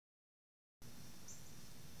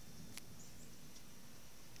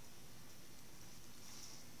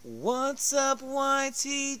What's up,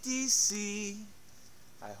 YTDC?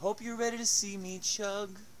 I hope you're ready to see me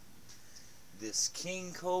chug this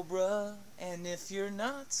King Cobra, and if you're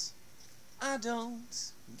not, I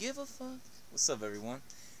don't give a fuck. What's up, everyone?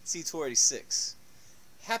 C286.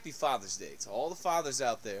 Happy Father's Day to all the fathers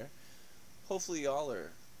out there. Hopefully y'all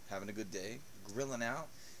are having a good day, grilling out,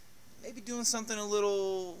 maybe doing something a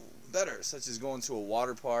little better, such as going to a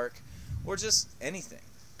water park, or just anything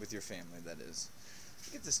with your family, that is.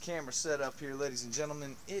 Get this camera set up here, ladies and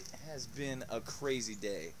gentlemen. It has been a crazy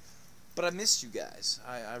day, but I missed you guys.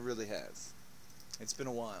 I really have. It's been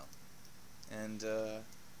a while, and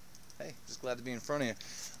hey, just glad to be in front of you.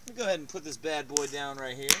 Let me go ahead and put this bad boy down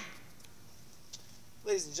right here.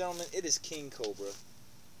 Ladies and gentlemen, it is King Cobra.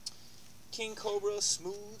 King Cobra,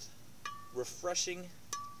 smooth, refreshing,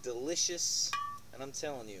 delicious, and I'm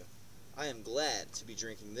telling you, I am glad to be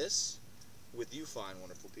drinking this with you fine,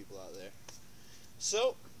 wonderful people out there.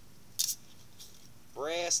 So,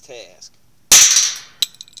 brass task.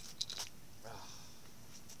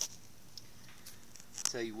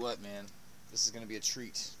 Tell you what, man, this is going to be a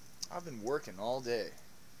treat. I've been working all day,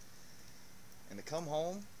 and to come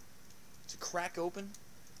home, to crack open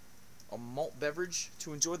a malt beverage,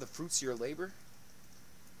 to enjoy the fruits of your labor,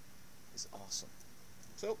 is awesome.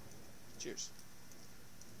 So, cheers.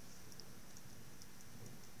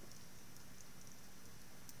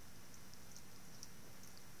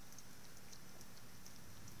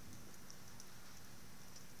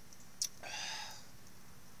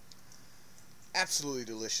 Absolutely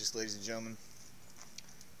delicious, ladies and gentlemen.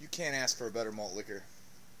 You can't ask for a better malt liquor.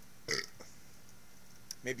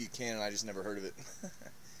 Maybe you can, and I just never heard of it.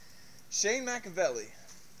 Shane Machiavelli,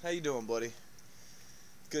 how you doing, buddy?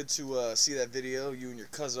 Good to see that video you and your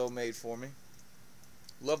cuzzo made for me.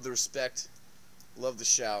 Love the respect. Love the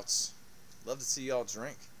shouts. Love to see y'all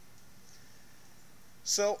drink.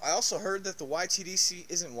 So, I also heard that the YTDC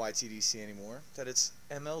isn't YTDC anymore. That it's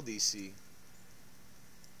MLDC.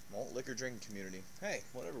 Malt liquor drinking community. Hey,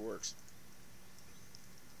 whatever works.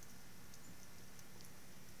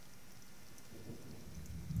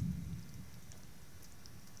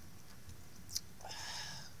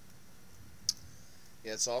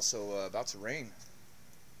 Yeah, it's also about to rain.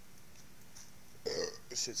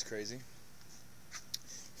 This shit's crazy.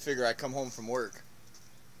 Figure I come home from work.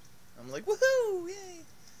 I'm like, woohoo, yay!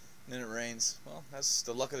 And then it rains. Well, that's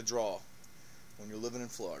the luck of the draw when you're living in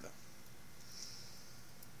Florida.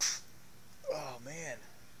 Oh, man.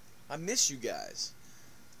 I miss you guys.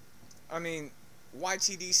 I mean,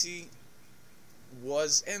 YTDC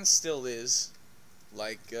was and still is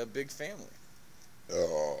like a big family.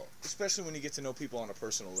 Especially when you get to know people on a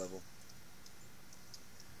personal level.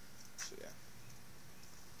 So, yeah.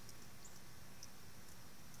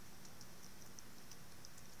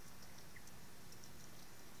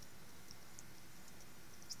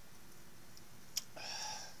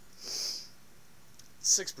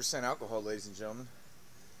 It's 6% alcohol, ladies and gentlemen.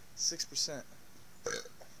 6%.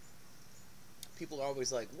 People are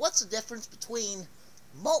always like, what's the difference between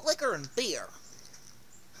malt liquor and beer?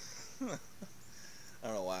 I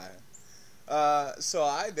don't know why. So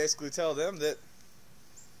I basically tell them that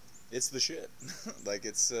it's the shit. Like,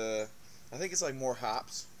 it's, I think it's like more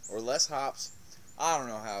hops or less hops. I don't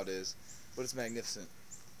know how it is, but it's magnificent.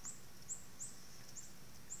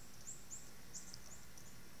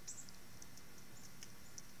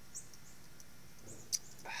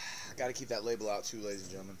 Gotta keep that label out too, ladies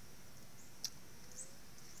and gentlemen.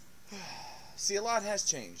 See, a lot has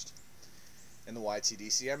changed in the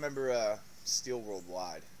YTDC. I remember Steel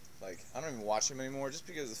Worldwide. Like, I don't even watch him anymore just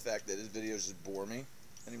because of the fact that his videos just bore me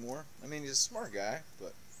anymore. I mean, he's a smart guy,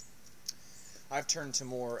 but I've turned to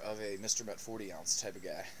more of a Mr. Met 40 ounce type of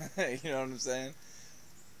guy. You know what I'm saying?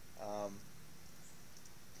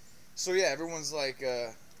 So yeah, everyone's like,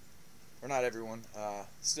 or not everyone,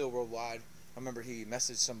 Steel Worldwide. I remember he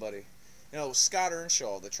messaged somebody, you know, Scott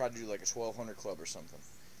Earnshaw, that tried to do like a 1200 club or something.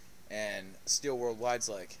 And Steel Worldwide's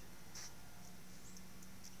like,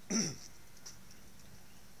 it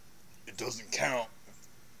doesn't count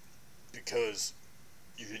because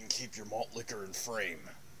you didn't keep your malt liquor in frame,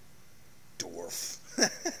 dwarf.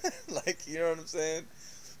 Like, you know what I'm saying?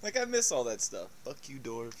 Like, I miss all that stuff. Fuck you,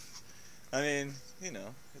 dwarf. I mean, you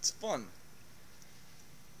know, it's fun.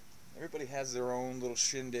 Everybody has their own little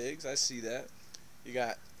shindigs. I see that. You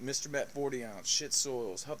got Mr. Met 40 ounce, Shit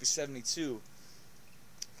Soils, Huffy 72,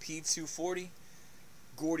 P240,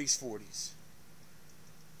 Gordy's 40s,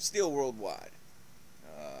 Steel Worldwide,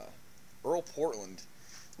 Earl Portland,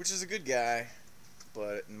 which is a good guy,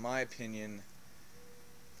 but in my opinion,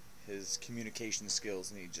 his communication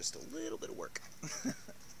skills need just a little bit of work.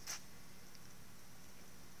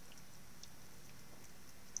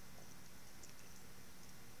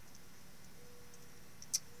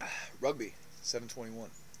 Rugby 721.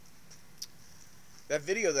 That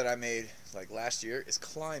video that I made like last year is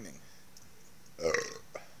climbing.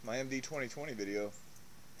 My MD 2020 video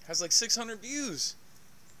has like 600 views.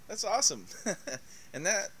 That's awesome. And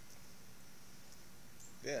that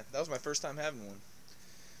was my first time having one.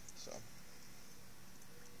 So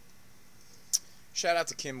shout out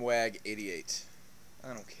to Kim Wag 88.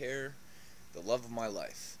 I don't care. The love of my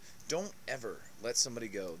life. Don't ever let somebody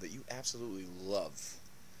go that you absolutely love.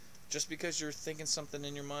 Just because you're thinking something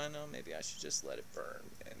in your mind, oh, maybe I should just let it burn.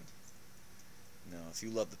 And no, if you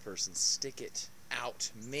love the person, stick it out.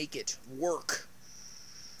 Make it work.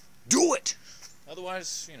 Do it!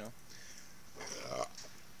 Otherwise, you know.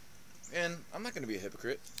 And I'm not going to be a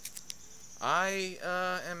hypocrite. I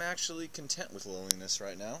am actually content with loneliness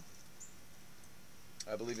right now.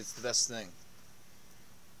 I believe it's the best thing.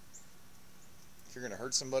 If you're going to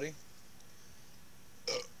hurt somebody,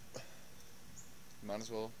 you might as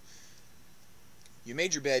well. You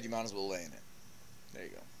made your bed, you might as well lay in it. There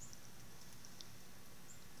you go.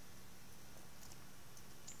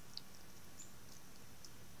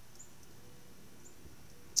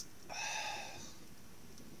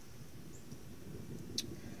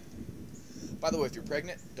 By the way, if you're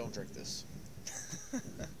pregnant, don't drink this.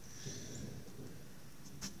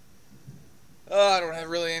 I don't have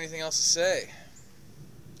really anything else to say.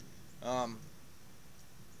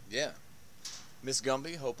 Yeah. Miss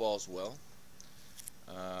Gumby, hope all's well.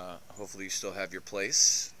 Hopefully you still have your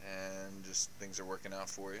place and just things are working out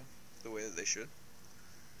for you the way that they should.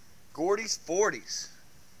 Gordy's 40s.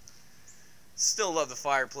 Still love the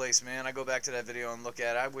fireplace, man. I go back to that video and look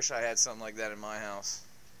at it. I wish I had something like that in my house.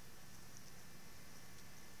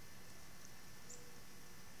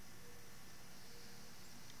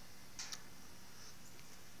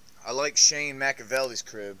 I like Shane Machiavelli's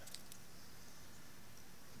crib.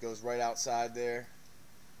 It goes right outside there.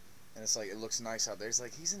 And it's like, it looks nice out there. It's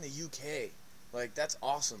like, he's in the UK. Like, that's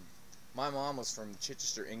awesome. My mom was from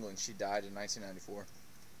Chichester, England. She died in 1994.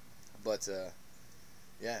 But,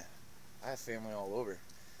 yeah, I have family all over.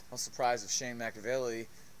 I'm surprised if Shane Machiavelli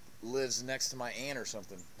lives next to my aunt or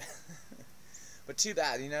something. But too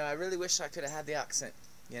bad, you know, I really wish I could have had the accent,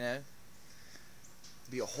 you know.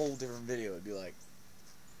 It'd be a whole different video. It'd be like,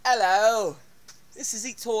 hello, this is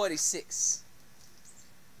E26.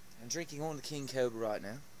 I'm drinking on the King Cobra right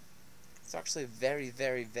now. It's actually a very,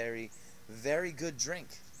 very, very, very good drink.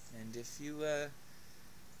 And if you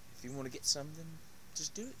want to get something,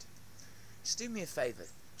 just do it. Just do me a favor.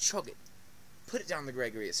 Chug it. Put it down the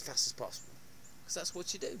Gregory as fast as possible. Because that's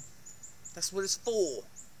what you do. That's what it's for.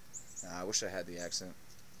 Nah, I wish I had the accent.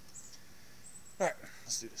 Alright,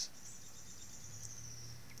 let's do this.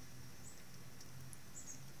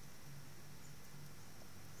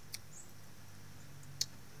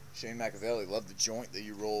 Shane Machiavelli, love the joint that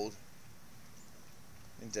you rolled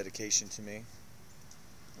in dedication to me.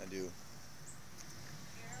 I do.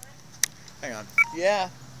 Hang on. Yeah.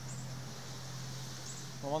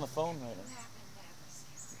 I'm on the phone right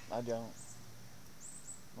now. I don't.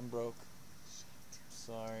 I'm broke.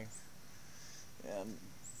 Sorry. Yeah, I'm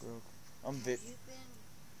broke. I'm Have you been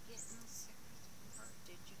getting sick from her?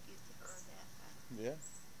 Did you give her that? Yeah.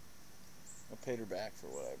 I paid her back for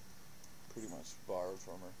what I pretty much borrowed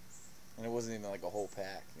from her. And it wasn't even like a whole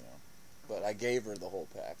pack, you know. But I gave her the whole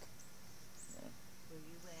pack. Yeah. Will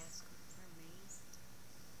you ask her for me?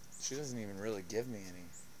 She doesn't even really give me any.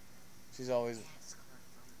 She's always... Ask her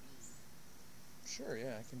for me. Sure,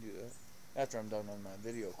 yeah, I can do that. After I'm done on my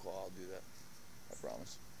video call, I'll do that. I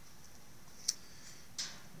promise.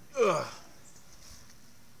 Ugh.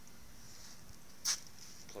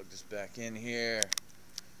 Plug this back in here.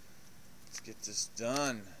 Let's get this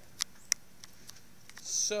done.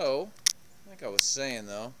 So, like I was saying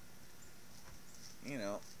though, you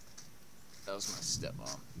know, that was my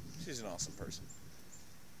stepmom. She's an awesome person.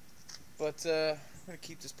 But, we're gonna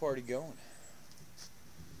keep this party going.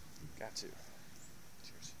 Got to.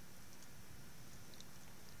 Cheers.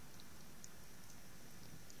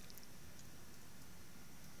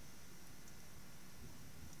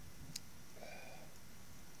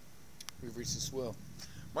 We've reached the swell.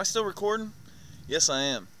 Am I still recording? Yes, I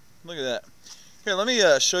am. Look at that. Here, let me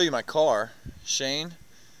show you my car. Shane,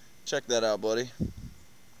 check that out, buddy.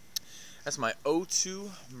 That's my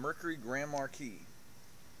 '02 Mercury Grand Marquis.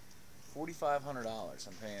 $4,500.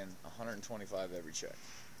 I'm paying $125 every check.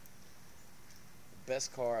 The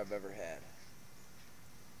best car I've ever had.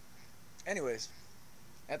 Anyways,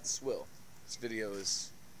 at the swill. This video is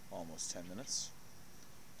almost 10 minutes.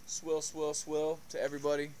 Swill, swill, swill to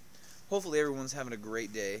everybody. Hopefully everyone's having a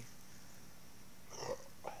great day.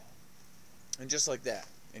 And just like that,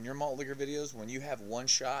 in your malt liquor videos, when you have one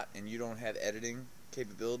shot and you don't have editing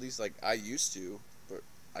capabilities like I used to, but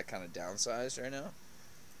I kind of downsized right now.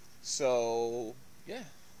 So, yeah.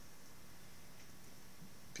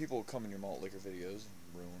 People will come in your malt liquor videos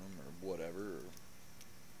and ruin them or whatever. Or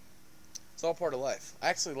it's all part of life. I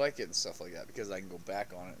actually like it and stuff like that because I can go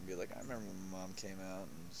back on it and be like, I remember when Mom came out.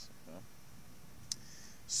 And, you know.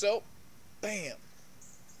 So, bam.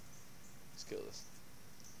 Let's kill this.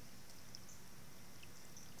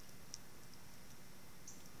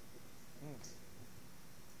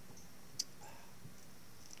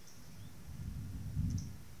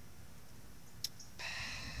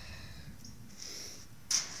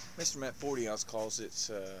 Mr. Matt 40 ounce calls it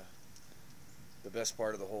the best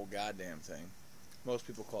part of the whole goddamn thing. Most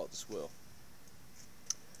people call it the swill.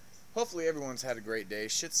 Hopefully everyone's had a great day.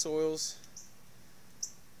 Shit soils.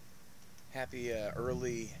 Happy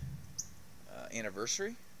early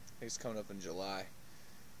anniversary. I think it's coming up in July.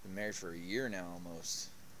 Been married for a year now almost.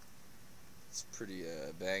 It's pretty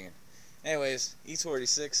banging. Anyways,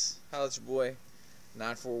 E246. Holla at your boy.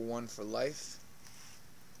 941 for life.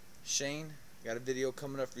 Shane, got a video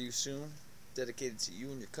coming up for you soon. Dedicated to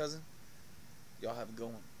you and your cousin. Y'all have a good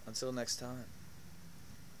one. Until next time.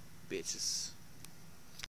 Bitches.